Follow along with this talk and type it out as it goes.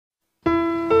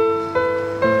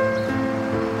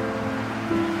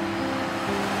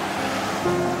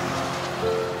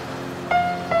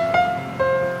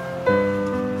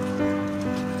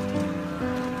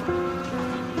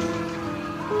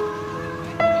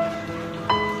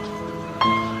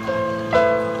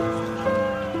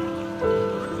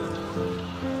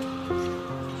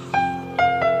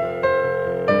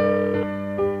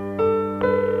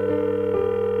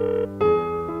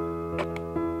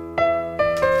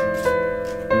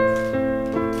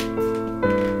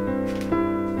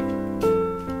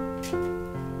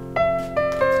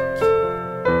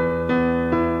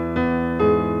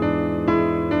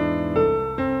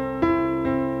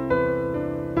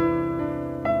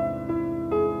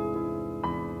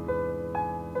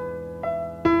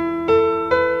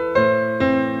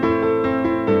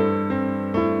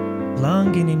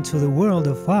into the world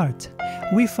of art,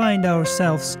 we find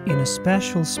ourselves in a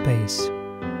special space.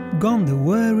 Gone the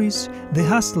worries, the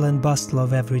hustle and bustle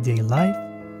of everyday life,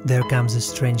 there comes a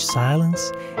strange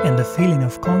silence and a feeling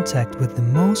of contact with the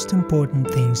most important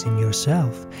things in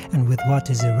yourself and with what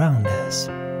is around us.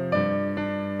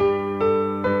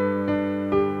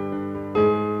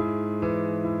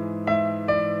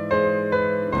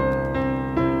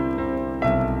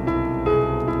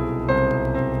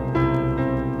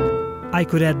 I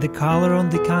could add the color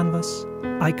on the canvas,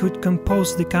 I could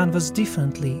compose the canvas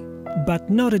differently,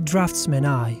 but not a draftsman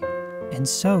eye. And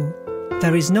so,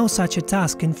 there is no such a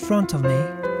task in front of me.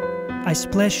 I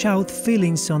splash out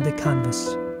feelings on the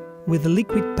canvas, with a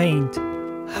liquid paint.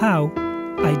 How?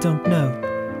 I don't know.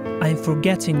 I'm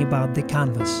forgetting about the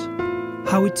canvas.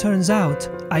 How it turns out,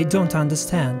 I don't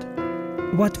understand.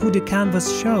 What would a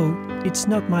canvas show? It's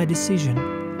not my decision.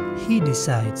 He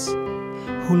decides.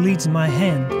 Who leads my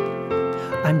hand?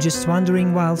 I'm just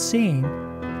wondering while seeing.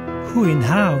 Who and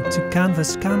how to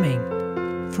canvas coming?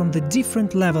 From the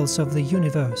different levels of the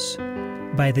universe,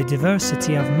 by the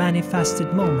diversity of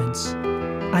manifested moments,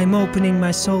 I'm opening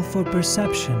my soul for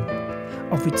perception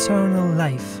of eternal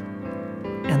life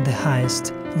and the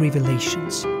highest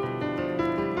revelations.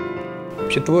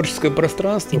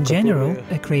 In general,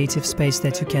 a creative space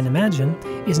that you can imagine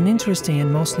is an interesting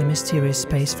and mostly mysterious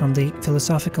space from the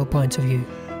philosophical point of view.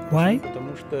 Why?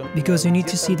 Because you need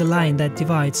to see the line that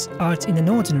divides art in an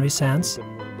ordinary sense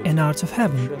and art of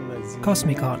heaven,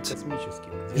 cosmic art.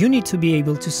 You need to be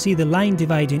able to see the line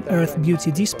dividing earth beauty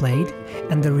displayed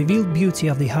and the revealed beauty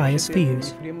of the higher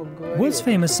spheres. World's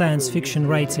famous science fiction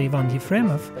writer Ivan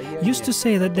Yefremov used to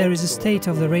say that there is a state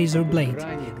of the razor blade,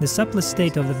 the supplest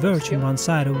state of the virtue, one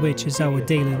side of which is our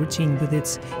daily routine with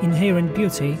its inherent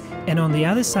beauty, and on the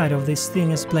other side of this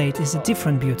thinnest blade is a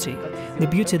different beauty, the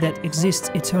beauty that exists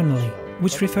eternally,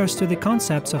 which refers to the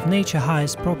concepts of nature's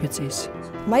highest properties.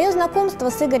 My acquaintance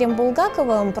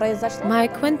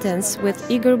with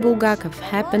Igor Bulgakov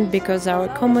happened because our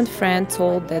common friend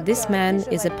told that this man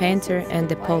is a painter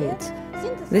and a poet.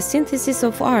 The synthesis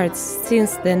of arts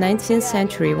since the 19th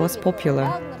century was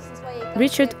popular.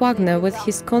 Richard Wagner with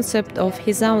his concept of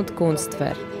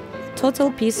Gesamtkunstwerk,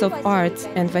 total piece of art,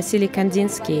 and Vasily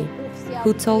Kandinsky,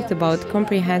 who talked about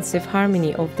comprehensive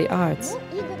harmony of the arts.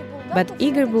 But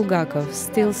Igor Bulgakov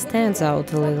still stands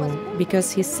out a little,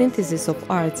 because his synthesis of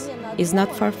arts is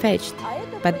not far-fetched,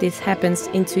 but this happens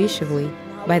intuitively,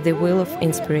 by the will of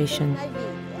inspiration.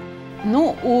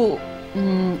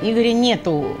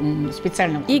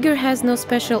 Igor has no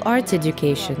special art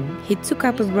education. He took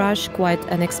up a brush quite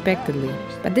unexpectedly,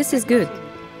 but this is good.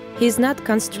 He is not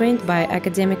constrained by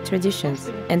academic traditions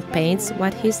and paints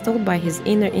what he is told by his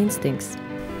inner instincts.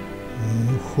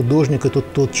 The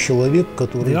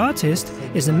artist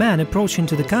is a man approaching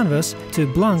to the canvas, to a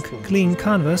blank, clean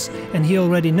canvas, and he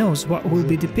already knows what will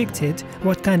be depicted,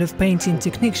 what kind of painting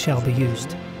technique shall be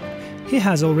used. He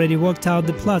has already worked out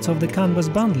the plot of the canvas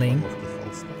bundling.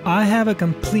 I have a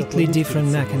completely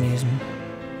different mechanism.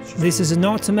 This is an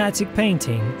automatic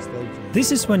painting.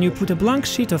 This is when you put a blank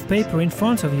sheet of paper in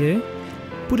front of you,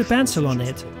 put a pencil on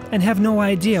it, and have no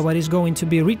idea what is going to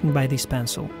be written by this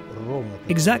pencil.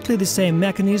 Exactly the same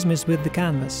mechanism is with the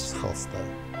canvas.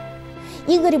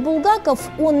 Igor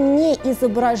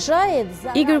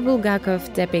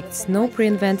Bulgakov depicts no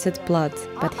pre-invented plot,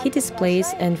 but he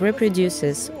displays and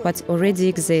reproduces what already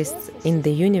exists in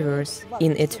the universe,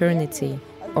 in eternity,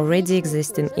 already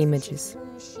existing images.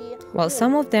 While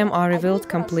some of them are revealed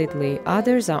completely,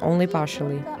 others are only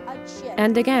partially.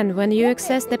 And again, when you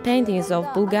access the paintings of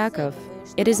Bulgakov,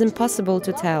 it is impossible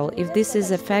to tell if this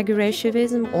is a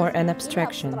figurativism or an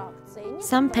abstraction.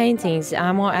 Some paintings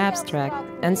are more abstract,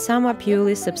 and some are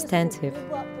purely substantive.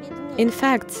 In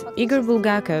fact, Igor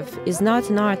Bulgakov is not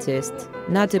an artist,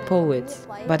 not a poet,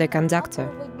 but a conductor.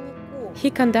 He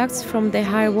conducts from the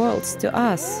higher worlds to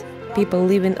us, people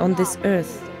living on this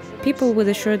earth, people with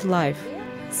a short life,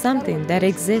 something that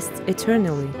exists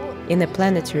eternally in a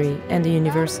planetary and a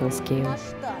universal scale.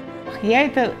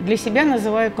 I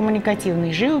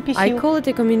call it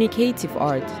a communicative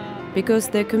art, because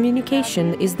the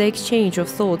communication is the exchange of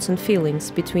thoughts and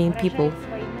feelings between people.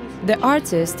 The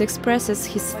artist expresses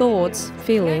his thoughts,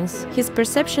 feelings, his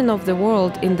perception of the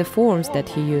world in the forms that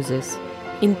he uses,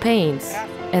 in paints,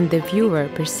 and the viewer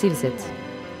perceives it.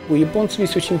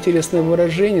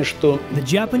 The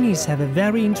Japanese have a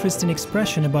very interesting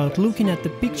expression about looking at the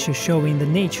picture showing the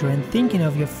nature and thinking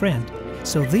of your friend.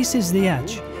 So this is the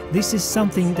edge. This is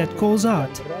something that calls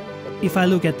art. If I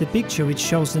look at the picture which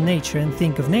shows the nature and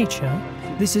think of nature,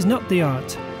 this is not the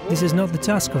art, this is not the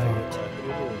task of art.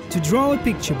 To draw a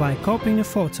picture by copying a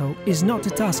photo is not a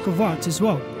task of art as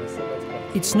well.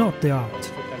 It's not the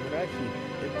art.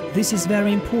 This is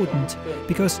very important,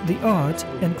 because the art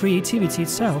and creativity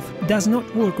itself does not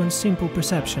work on simple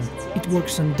perception. It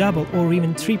works on double or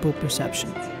even triple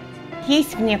perception.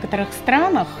 Есть в некоторых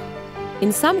странах.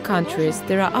 In some countries,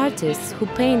 there are artists who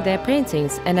paint their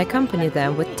paintings and accompany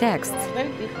them with text.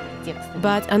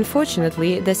 But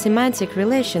unfortunately, the semantic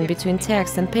relation between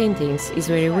text and paintings is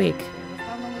very weak.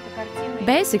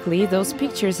 Basically, those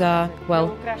pictures are,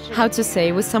 well, how to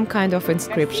say, with some kind of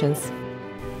inscriptions.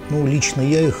 Ну, лично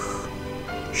я их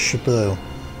считаю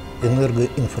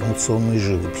энергоинформационной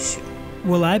живописью.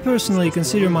 Well, I personally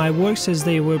consider my works as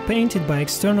they were painted by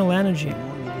external energy.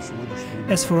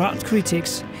 As for art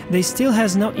critics, they still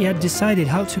has not yet decided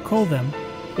how to call them.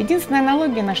 Единственная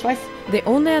аналогия нашлась. The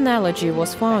only analogy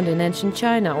was found in ancient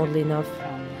China, oddly enough.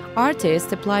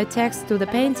 Artists applied text to the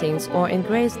paintings or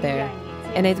engraved there,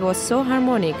 and it was so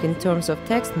harmonic in terms of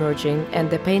text merging and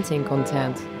the painting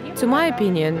content. To my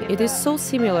opinion, it is so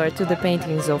similar to the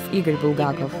paintings of Igor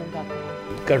Bulgakov.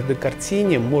 Каждой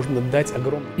картине можно дать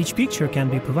огромное. Each picture can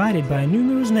be provided by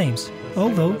numerous names,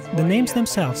 although the names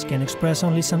themselves can express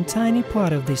only some tiny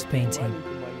part of this painting.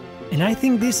 And I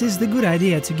think this is the good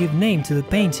idea, to give name to the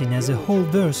painting as a whole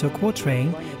verse or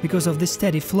quatrain, because of the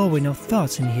steady flowing of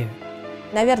thoughts in here.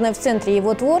 Наверное, в центре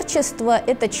его творчества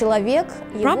это человек.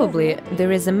 Probably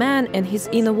there is a man and his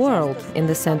inner world in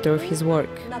the center of his work.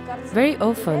 Very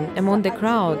often, among the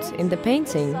crowds in the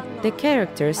painting, the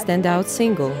characters stand out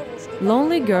single.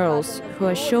 Lonely girls who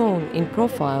are shown in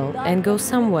profile and go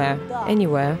somewhere,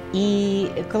 anywhere.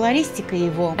 И колористика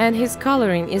его. And his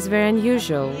coloring is very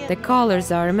unusual. The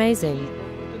colors are amazing.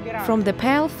 From the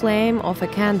pale flame of a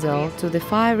candle to the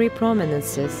fiery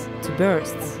prominences to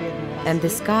bursts, and the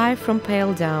sky from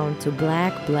pale dawn to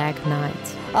black, black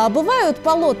night. Бывают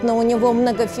полотна у него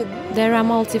многофигурные. There are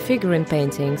multi-figurine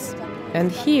paintings.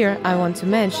 And here I want to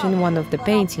mention one of the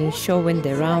paintings showing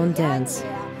the round dance.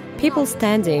 People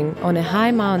standing on a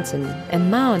high mountain, and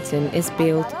mountain is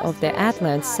built of the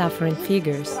Atlante's suffering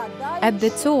figures. At the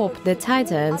top, the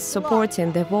Titans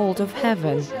supporting the vault of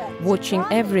heaven, watching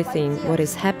everything what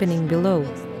is happening below.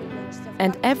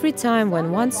 And every time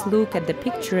when one's look at the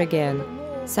picture again,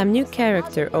 some new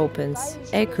character opens,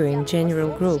 echoing general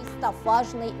group.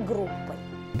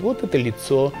 Вот это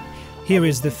лицо. Here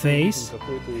is the face,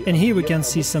 and here we can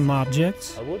see some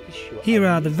objects. Here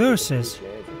are the verses,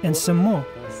 and some more.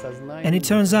 And it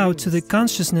turns out to the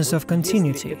consciousness of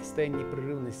continuity.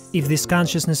 If this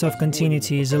consciousness of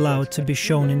continuity is allowed to be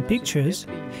shown in pictures,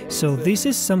 so this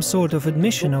is some sort of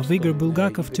admission of Igor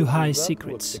Bulgakov to high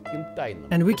secrets.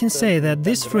 And we can say that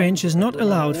this fringe is not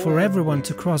allowed for everyone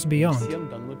to cross beyond,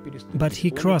 but he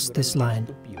crossed this line.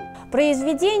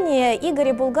 Произведения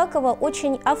Игоря Булгакова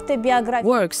очень автобиографичны.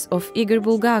 Works of Igor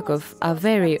Bulgakov are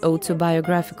very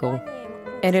autobiographical.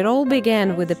 And it all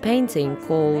began with a painting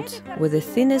called "With the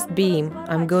thinnest beam,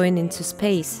 I'm going into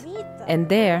space, and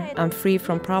there I'm free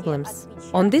from problems."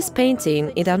 On this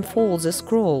painting, it unfolds a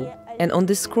scroll, and on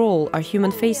the scroll are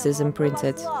human faces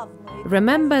imprinted.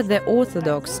 Remember the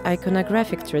Orthodox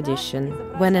iconographic tradition,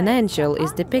 when an angel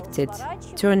is depicted,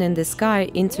 turning the sky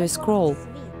into a scroll.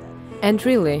 And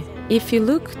really, if you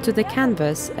look to the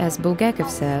canvas, as Bulgakov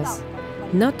says,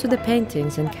 not to the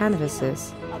paintings and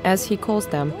canvases, as he calls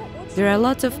them, there are a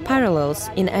lot of parallels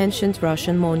in ancient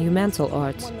Russian monumental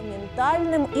art.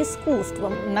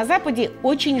 На Западе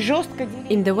очень жестко.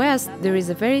 In the West, there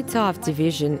is a very tough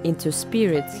division into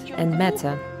spirit and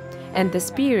matter. And the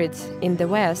spirit in the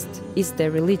West is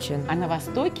the religion. А на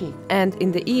Востоке? And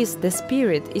in the East, the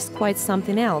spirit is quite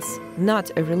something else, not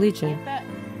a religion.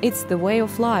 It's the way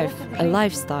of life, a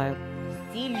lifestyle.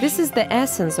 This is the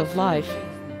essence of life.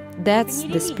 That's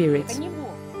the spirit.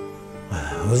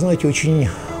 Вы знаете, очень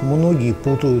многие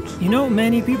путают. You know,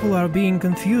 many people are being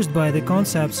confused by the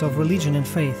concepts of religion and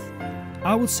faith.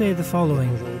 I would say the following.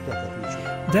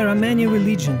 There are many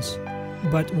religions,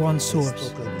 but one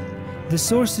source. The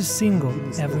source is single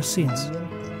ever since.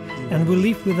 And we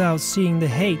live without seeing the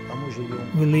hate.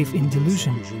 We live in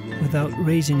delusion without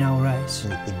raising our eyes.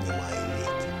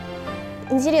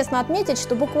 Интересно отметить,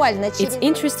 что буквально It's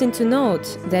interesting to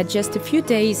note that just a few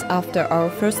days after our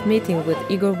first meeting with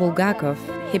Igor Bulgakov,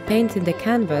 he painted the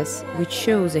canvas which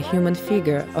shows a human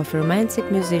figure of a romantic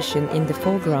musician in the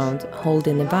foreground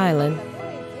holding a violin.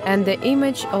 And the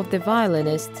image of the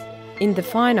violinist in the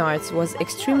fine arts was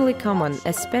extremely common,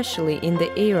 especially in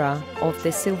the era of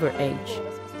the Silver Age.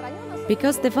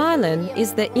 Because the violin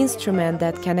is the instrument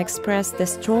that can express the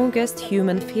strongest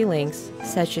human feelings,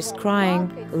 such as crying,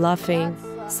 laughing,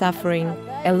 suffering,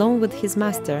 alone with his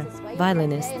master,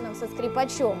 violinist.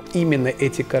 Именно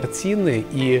эти картины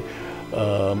и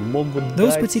могут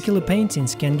Those дать particular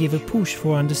paintings can give a push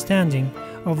for understanding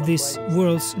of this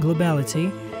world's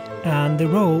globality and the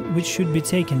role which should be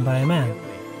taken by a man.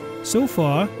 So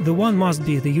far, the one must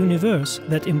be the universe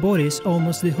that embodies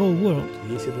almost the whole world.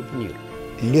 весь этот мир.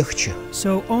 Легче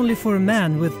So only for a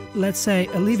man with, let's say,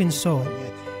 a living soul,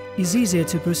 is easier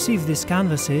to perceive these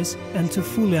canvases and to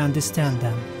fully understand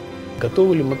them.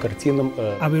 Готовы ли мы к картинам?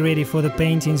 Are we ready for the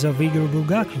paintings of Igor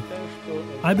Bulgakov?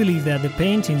 I believe that the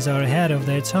paintings are ahead of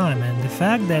their time, and the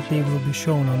fact that they will be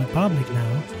shown on the public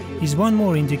now is one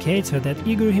more indicator that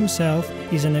Igor himself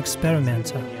is an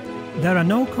experimenter. There are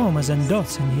no commas and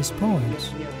dots in his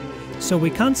poems, so we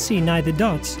can't see neither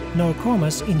dots nor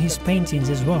commas in his paintings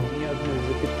as well. Ни одной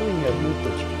запятой, ни одной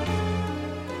точки.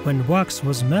 When wax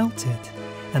was melted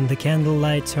and the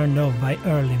candlelight turned off by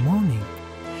early morning,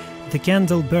 the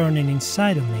candle burning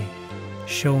inside of me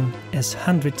shone as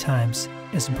 100 times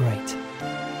as bright.